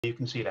You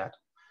can see that.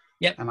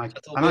 Yep. And I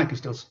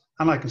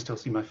can still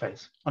see my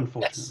face,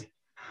 unfortunately. Yes.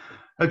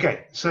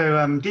 Okay, so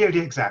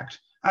DoDxAct,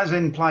 as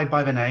implied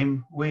by the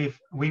name, we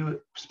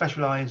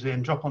specialize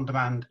in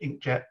drop-on-demand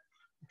inkjet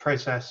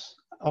process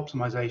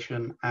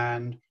optimization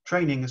and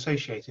training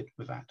associated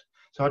with that.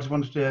 So I just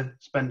wanted to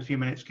spend a few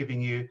minutes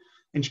giving you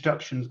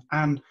introductions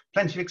and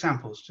plenty of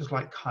examples, just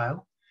like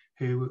Kyle,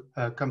 who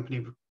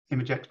company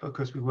Image Expert, of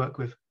course, we work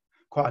with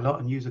quite a lot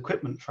and use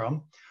equipment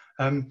from.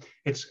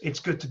 It's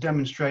good to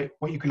demonstrate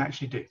what you can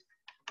actually do.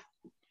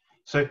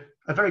 So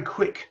a very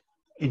quick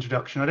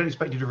introduction. I don't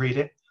expect you to read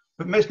it,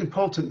 but most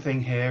important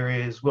thing here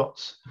is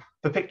what's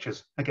the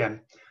pictures. Again,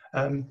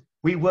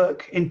 we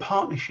work in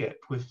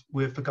partnership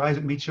with the guys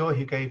at Meteor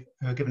who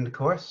are given the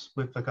course,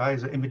 with the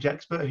guys at Image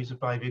Expert who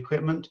supply the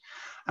equipment,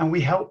 and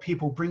we help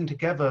people bring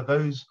together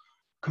those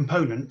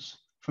components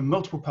from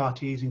multiple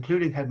parties,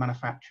 including head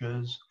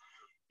manufacturers,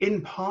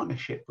 in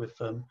partnership with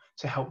them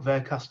to help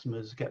their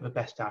customers get the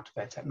best out of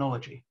their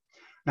technology.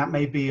 That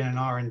may be in an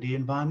R&D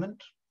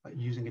environment, like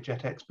using a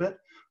Jet Expert,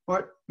 or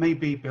it may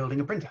be building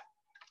a printer.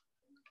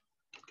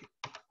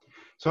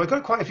 So I've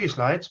got quite a few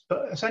slides,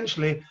 but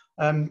essentially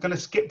I'm going to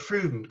skip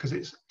through them because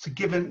it's to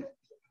give a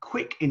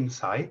quick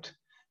insight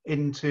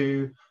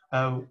into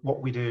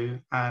what we do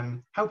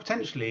and how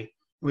potentially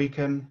we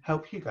can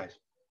help you guys.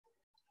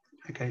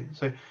 Okay,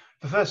 so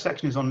the first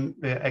section is on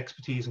the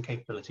expertise and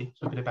capability,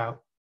 so a bit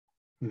about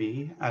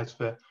me as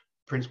the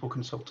principal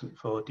consultant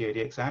for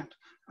DoDxAct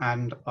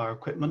and our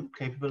equipment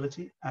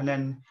capability, and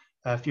then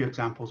a few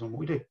examples on what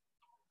we do.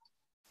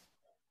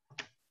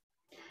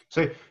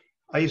 So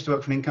I used to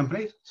work for an ink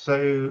company,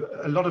 so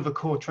a lot of the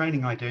core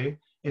training I do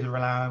is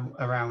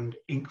around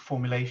ink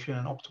formulation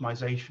and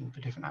optimization for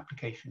different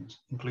applications,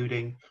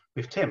 including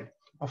with Tim,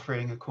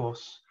 offering a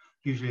course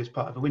usually as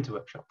part of a winter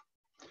workshop.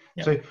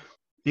 Yep. So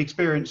the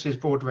experience is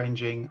broad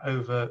ranging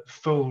over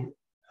full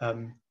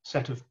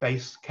set of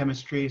base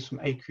chemistries from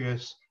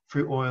aqueous,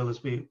 fruit oil,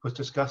 as was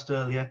discussed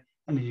earlier,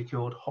 energy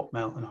cured, hot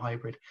melt and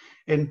hybrid,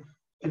 in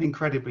an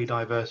incredibly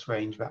diverse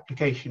range of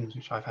applications,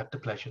 which I've had the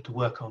pleasure to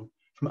work on,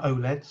 from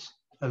OLEDs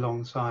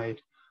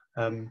alongside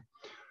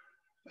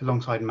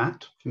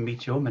Matt from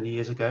Meteor many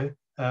years ago,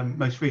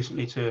 most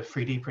recently to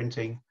 3D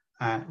printing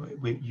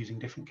using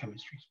different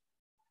chemistries.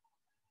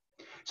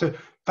 So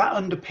that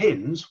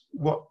underpins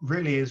what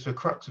really is the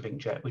crux of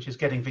Inkjet, which is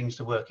getting things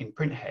to work in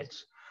print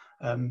heads.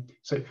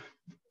 So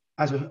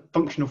as a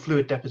functional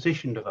fluid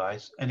deposition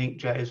device, an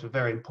inkjet is a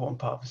very important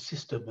part of the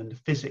system, and the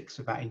physics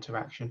of that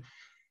interaction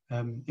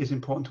is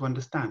important to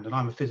understand. And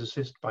I'm a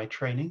physicist by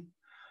training,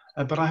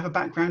 but I have a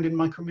background in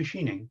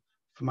micromachining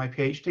for my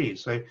PhD.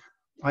 So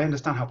I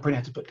understand how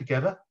printheads are put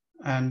together,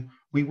 and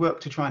we work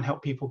to try and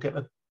help people get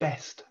the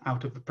best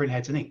out of the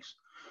printheads and inks.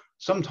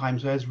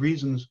 Sometimes there's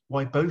reasons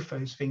why both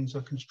those things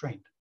are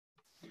constrained.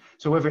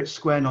 So whether it's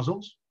square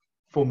nozzles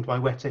formed by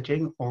wet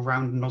etching or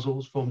round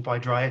nozzles formed by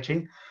dry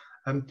etching,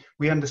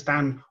 we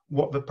understand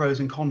what the pros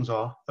and cons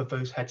are of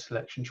those head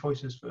selection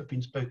choices that have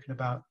been spoken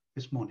about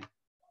this morning.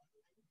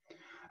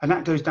 And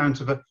that goes down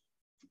to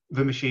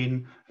the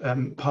machine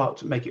part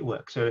to make it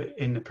work. So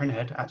in the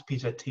printhead, that's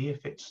PZT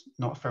if it's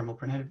not a thermal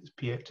printhead, it's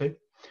P82.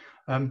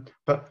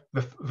 But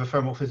the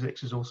thermal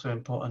physics is also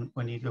important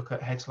when you look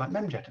at heads like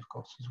Memjet, of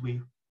course, as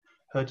we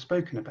heard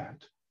spoken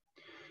about.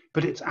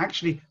 But it's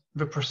actually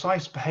the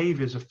precise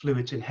behaviors of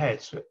fluids in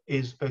heads that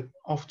is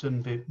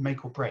often the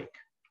make or break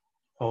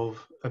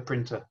of a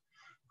printer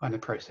and a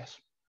process.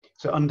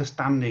 So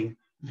understanding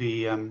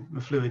the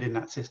fluid in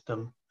that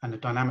system and the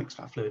dynamics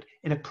of that fluid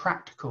in a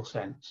practical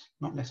sense,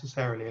 not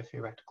necessarily a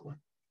theoretical one.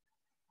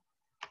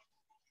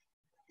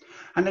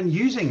 And then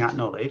using that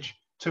knowledge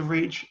to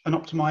reach an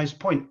optimized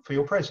point for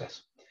your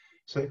process.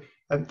 So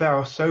there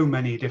are so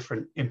many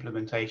different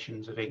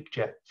implementations of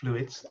inkjet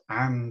fluids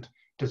and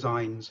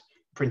designs,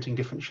 printing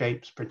different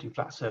shapes, printing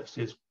flat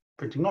surfaces,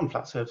 printing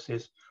non-flat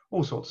surfaces,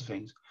 all sorts of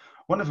things.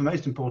 One of the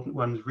most important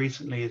ones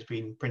recently has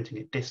been printing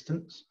at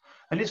distance.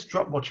 And this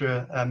drop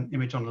watcher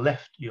image on the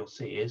left you'll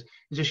see is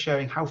just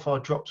showing how far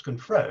drops can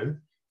throw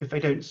if they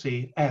don't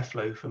see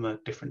airflow from a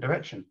different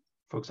direction,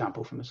 for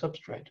example, from a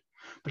substrate.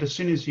 But as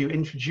soon as you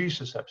introduce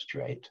a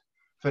substrate,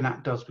 then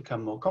that does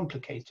become more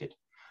complicated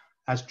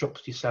as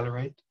drops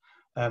decelerate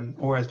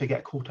or as they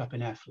get caught up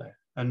in airflow.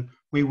 And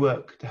we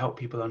work to help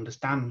people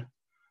understand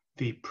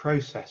the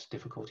process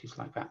difficulties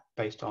like that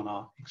based on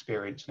our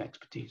experience and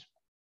expertise.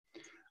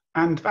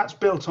 And that's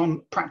built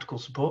on practical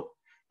support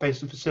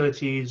based on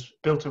facilities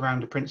built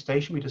around a print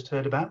station we just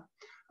heard about,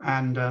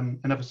 and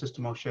another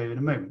system I'll show you in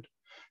a moment.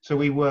 So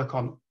we work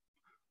on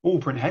all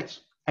print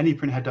heads, any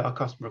print head that our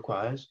customer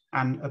requires,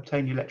 and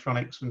obtain the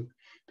electronics from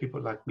people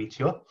like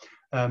Meteor,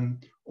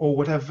 or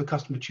whatever the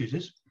customer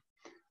chooses.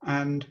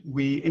 And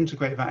we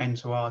integrate that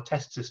into our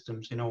test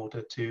systems in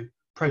order to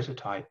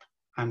prototype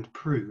and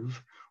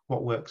prove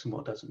what works and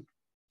what doesn't.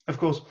 Of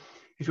course,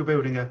 if you're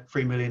building a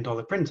 $3 million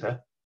printer,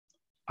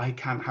 I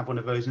can't have one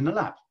of those in the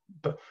lab,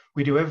 but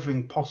we do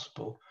everything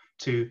possible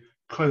to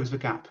close the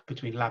gap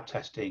between lab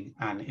testing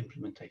and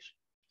implementation.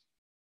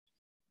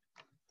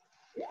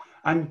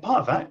 And part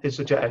of that is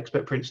the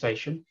DoDxAct print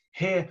station,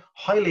 here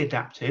highly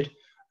adapted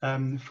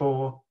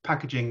for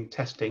packaging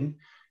testing,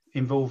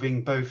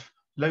 involving both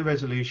low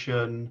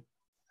resolution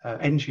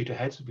end shooter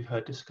heads, as we've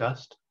heard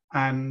discussed,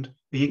 and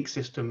the ink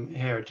system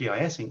here, a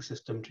GIS ink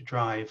system to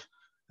drive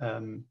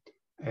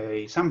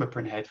a Samba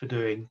print head for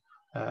doing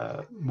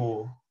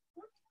more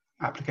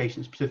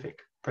application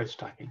specific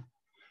prototyping.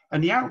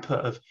 And the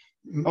output of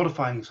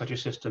modifying such a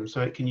system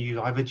so it can use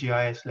either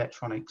GIS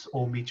electronics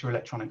or meter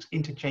electronics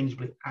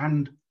interchangeably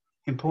and,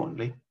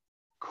 importantly,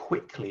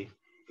 quickly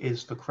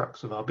is the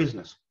crux of our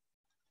business.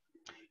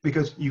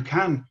 Because you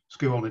can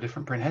screw on a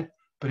different printhead,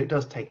 but it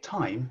does take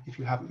time if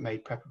you haven't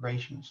made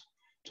preparations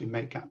to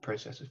make that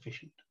process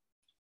efficient.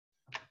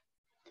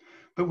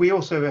 But we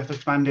also have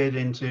expanded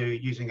into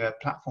using a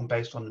platform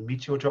based on the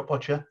Meteor drop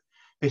watcher.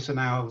 This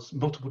allows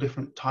multiple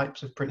different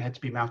types of printhead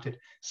to be mounted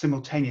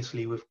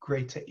simultaneously with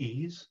greater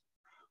ease,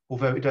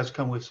 although it does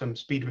come with some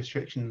speed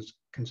restrictions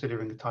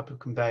considering the type of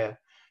conveyor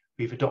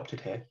we've adopted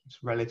here.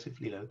 It's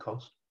relatively low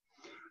cost.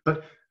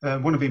 But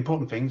one of the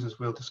important things, as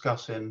we'll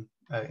discuss in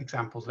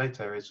examples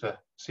later, is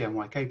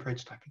CMYK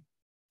prototyping.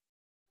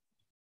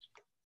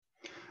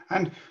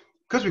 And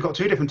because we've got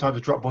two different types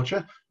of drop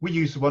watcher, we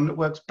use the one that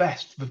works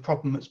best for the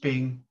problem that's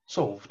being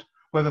solved,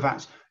 whether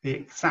that's the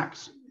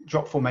exact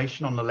drop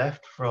formation on the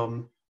left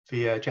from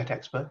the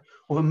DoDxAct,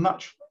 or the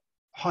much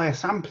higher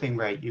sampling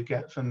rate you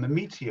get from the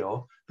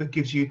Meteor that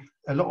gives you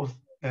a lot of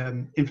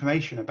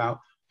information about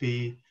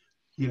the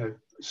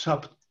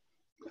sub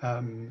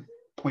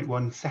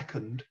 0.1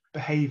 second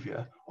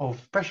behavior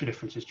of pressure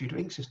differences due to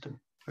ink system,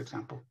 for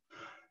example.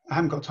 I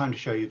haven't got time to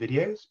show you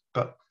videos,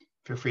 but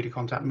feel free to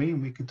contact me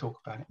and we can talk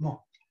about it more.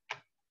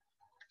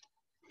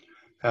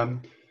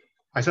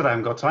 I said I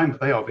haven't got time, but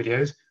they are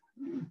videos.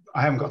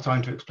 I haven't got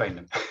time to explain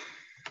them.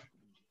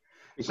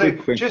 A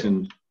quick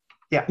question.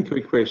 Yeah. A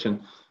quick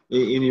question.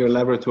 In your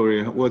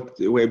laboratory, what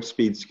web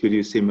speeds could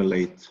you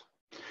simulate?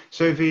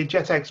 So the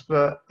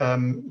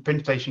DoDxAct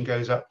print station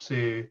goes up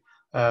to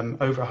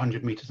over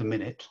 100 meters a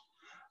minute.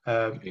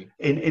 Okay.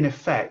 In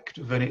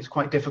effect, then it's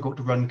quite difficult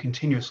to run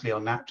continuously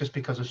on that just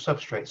because of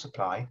substrate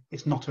supply.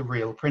 It's not a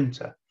real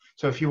printer.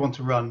 So if you want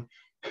to run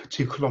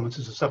 2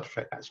 kilometers of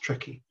substrate, that's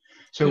tricky.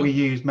 So we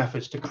use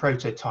methods to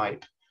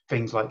prototype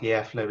things like the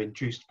airflow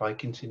induced by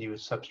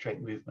continuous substrate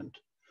movement,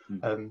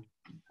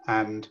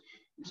 and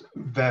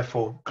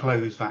therefore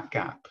close that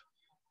gap.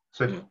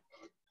 So,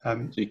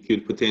 so you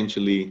could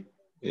potentially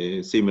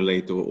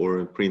simulate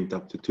or print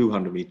up to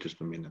 200 meters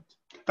per minute.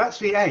 That's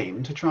the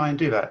aim, to try and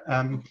do that.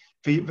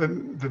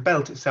 The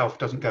belt itself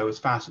doesn't go as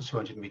fast as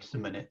 200 meters a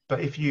minute, but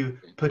if you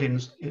put in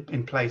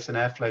place an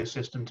airflow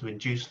system to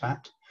induce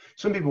that,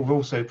 some people have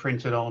also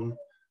printed on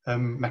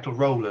metal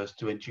rollers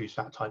to induce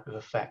that type of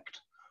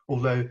effect.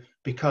 Although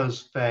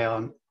because they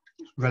are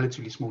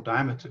relatively small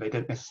diameter, they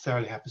don't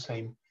necessarily have the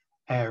same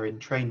air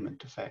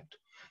entrainment effect.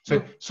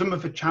 So some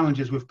of the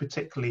challenges with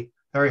particularly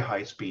very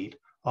high speed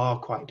are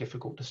quite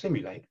difficult to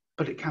simulate,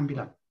 but it can be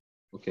done.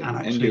 Okay,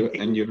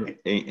 and your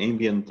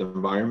ambient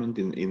environment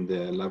in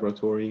the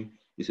laboratory,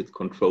 is it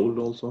controlled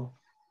also?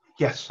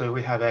 Yes, so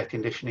we have air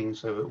conditioning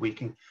so that we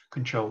can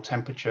control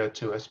temperature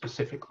to a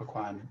specific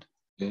requirement.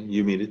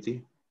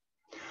 Humidity?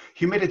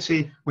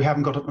 Humidity we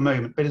haven't got at the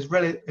moment, but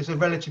it's a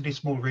relatively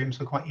small room,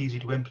 so quite easy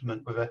to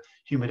implement with a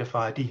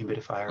humidifier,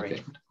 dehumidifier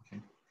arrangement.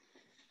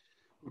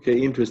 Okay,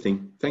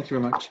 interesting. Thank you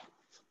very much.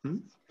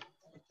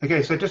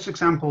 Okay, so just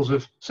examples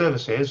of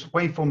services.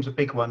 Waveform's a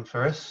big one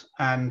for us,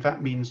 and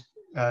that means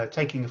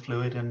taking a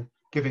fluid and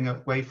giving a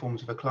waveform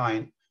to the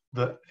client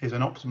that is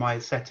an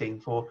optimized setting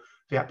for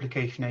the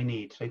application they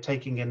need. So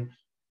taking in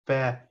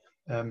their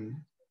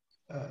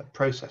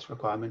process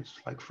requirements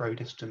like throw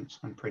distance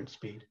and print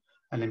speed,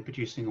 and then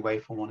producing a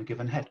waveform on a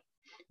given head.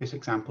 This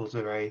example is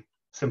a very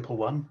simple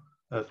one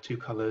of 2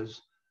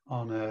 colors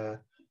on a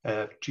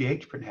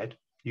GH print head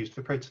used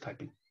for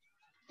prototyping.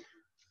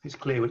 It's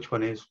clear which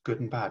one is good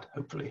and bad,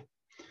 hopefully.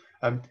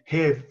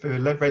 Here, the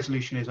low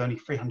resolution is only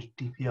 300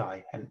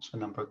 dpi, hence the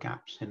number of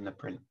gaps in the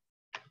print.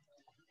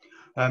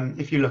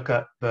 If you look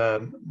at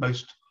the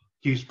most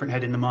used print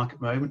head in the market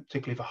at the moment,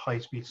 particularly for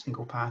high-speed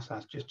single pass,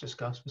 as just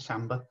discussed, for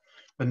Samba,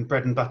 then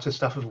bread and butter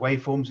stuff of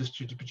waveforms is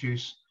to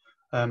produce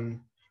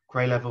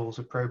grey levels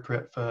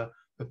appropriate for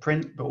the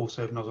print, but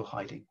also of nozzle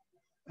hiding,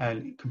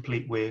 and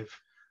complete with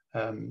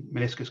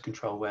meniscus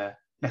control where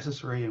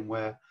necessary and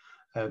where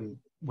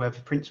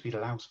the print speed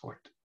allows for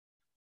it.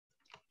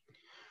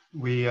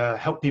 We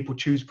help people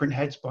choose print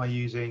heads by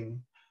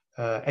using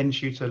end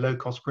shooter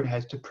low-cost print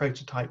heads to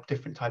prototype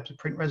different types of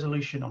print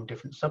resolution on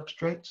different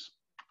substrates.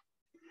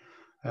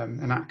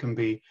 And that can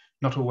be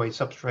not always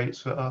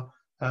substrates that are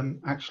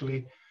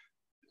actually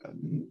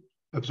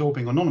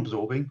absorbing or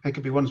non-absorbing. They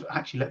could be ones that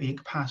actually let the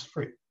ink pass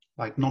through,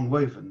 like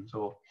non-wovens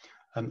or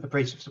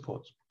abrasive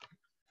supports.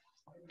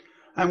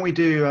 And we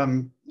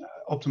do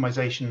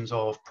optimizations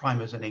of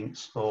primers and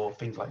inks for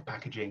things like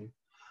packaging.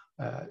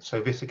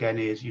 So this again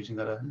is using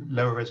a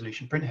lower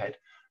resolution printhead,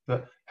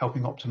 but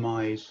helping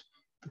optimize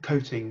the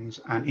coatings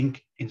and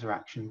ink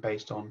interaction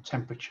based on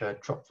temperature,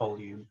 drop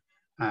volume,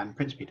 and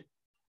print speed.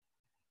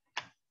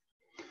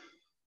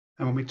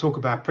 And when we talk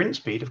about print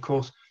speed, of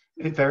course,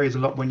 it varies a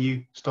lot when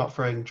you start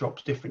throwing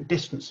drops different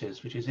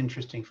distances, which is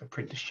interesting for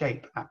print to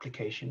shape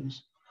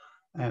applications.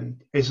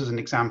 This is an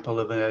example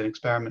of an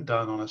experiment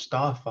done on a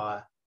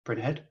Starfire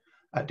printhead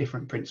at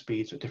different print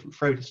speeds at different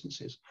throw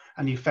distances.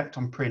 And the effect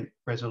on print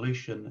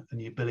resolution and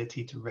the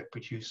ability to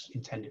reproduce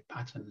intended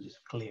patterns is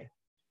clear.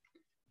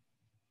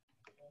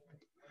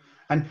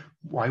 And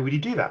why would you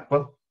do that?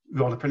 Well, we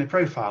want to print a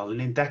profile,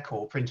 and in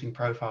decor, printing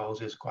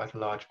profiles is quite a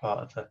large part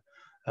of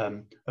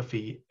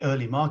the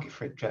early market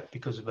for Inkjet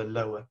because of a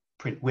lower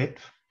print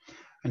width.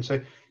 And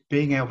so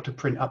being able to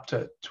print up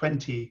to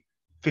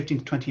 15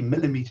 to 20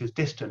 millimeters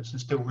distance and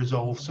still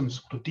resolve some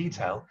sort of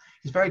detail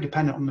is very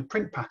dependent on the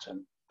print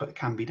pattern, but it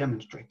can be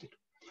demonstrated.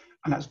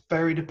 And that's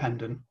very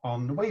dependent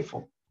on the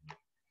waveform.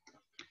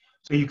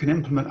 So you can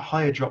implement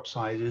higher drop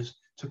sizes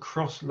to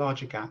cross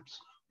larger gaps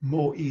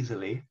more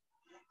easily,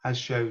 as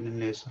shown in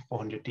this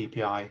 400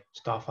 dpi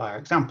Starfire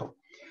example,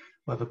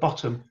 where the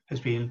bottom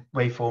has been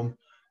waveform,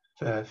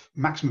 the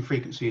maximum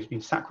frequency has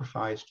been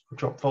sacrificed for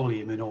drop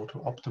volume in order to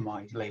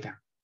optimize laydown.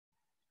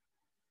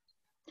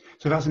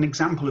 So that's an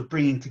example of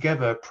bringing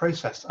together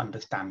process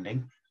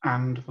understanding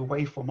and the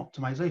waveform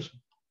optimization.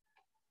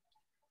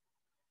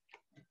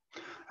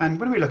 And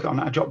when we look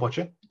at a drop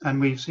watcher, and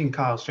we've seen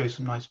Kyle show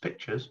some nice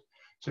pictures,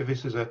 so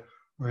this is a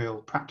real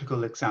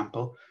practical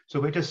example. So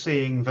we're just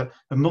seeing the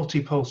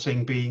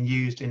multi-pulsing being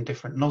used in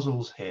different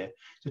nozzles here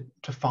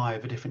to fire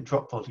the different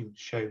drop volumes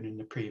shown in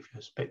the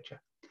previous picture.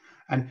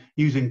 And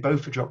using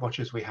both the drop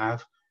watchers we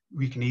have,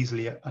 we can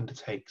easily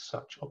undertake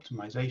such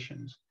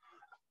optimizations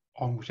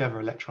on whichever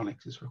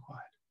electronics is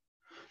required.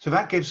 So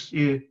that gives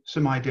you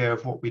some idea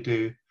of what we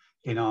do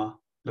in our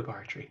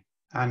laboratory.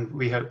 And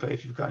we hope that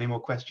if you've got any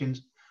more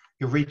questions,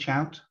 you'll reach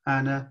out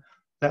and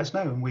let us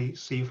know, and we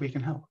see if we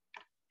can help.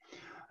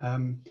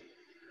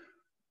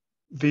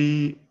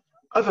 The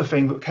other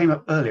thing that came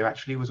up earlier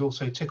actually was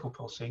also tickle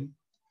pulsing.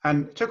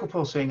 And tickle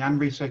pulsing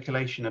and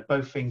recirculation are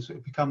both things that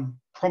have become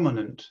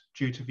prominent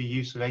due to the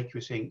use of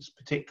aqueous inks,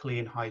 particularly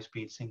in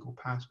high-speed single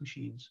pass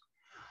machines.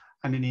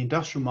 And in the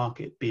industrial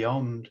market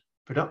beyond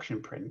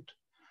production print,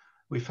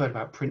 we've heard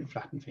about print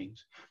flattened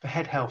things. The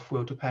head health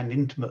will depend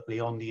intimately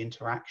on the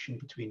interaction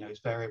between those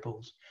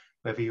variables,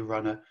 whether you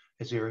run a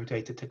zero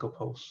data tickle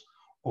pulse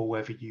or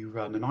whether you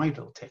run an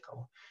idle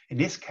tickle. In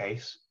this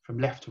case, from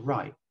left to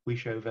right, we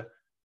show the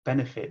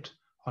benefit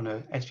on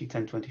a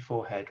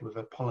SG1024 head with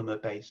a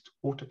polymer-based,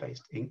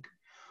 water-based ink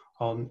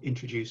on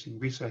introducing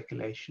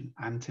recirculation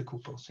and tickle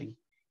pulsing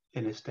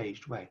in a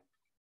staged way.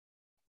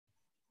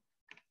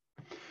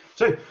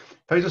 So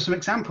those are some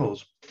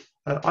examples.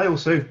 I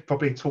also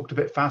probably talked a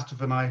bit faster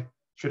than I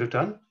should have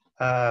done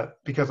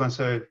because I'm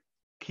so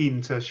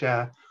keen to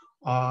share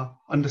our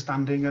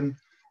understanding and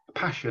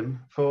passion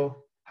for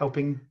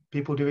helping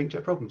people do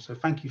inkjet problems. So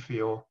thank you for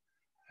your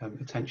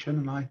attention,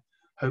 and I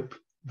hope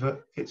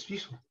that it's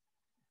useful.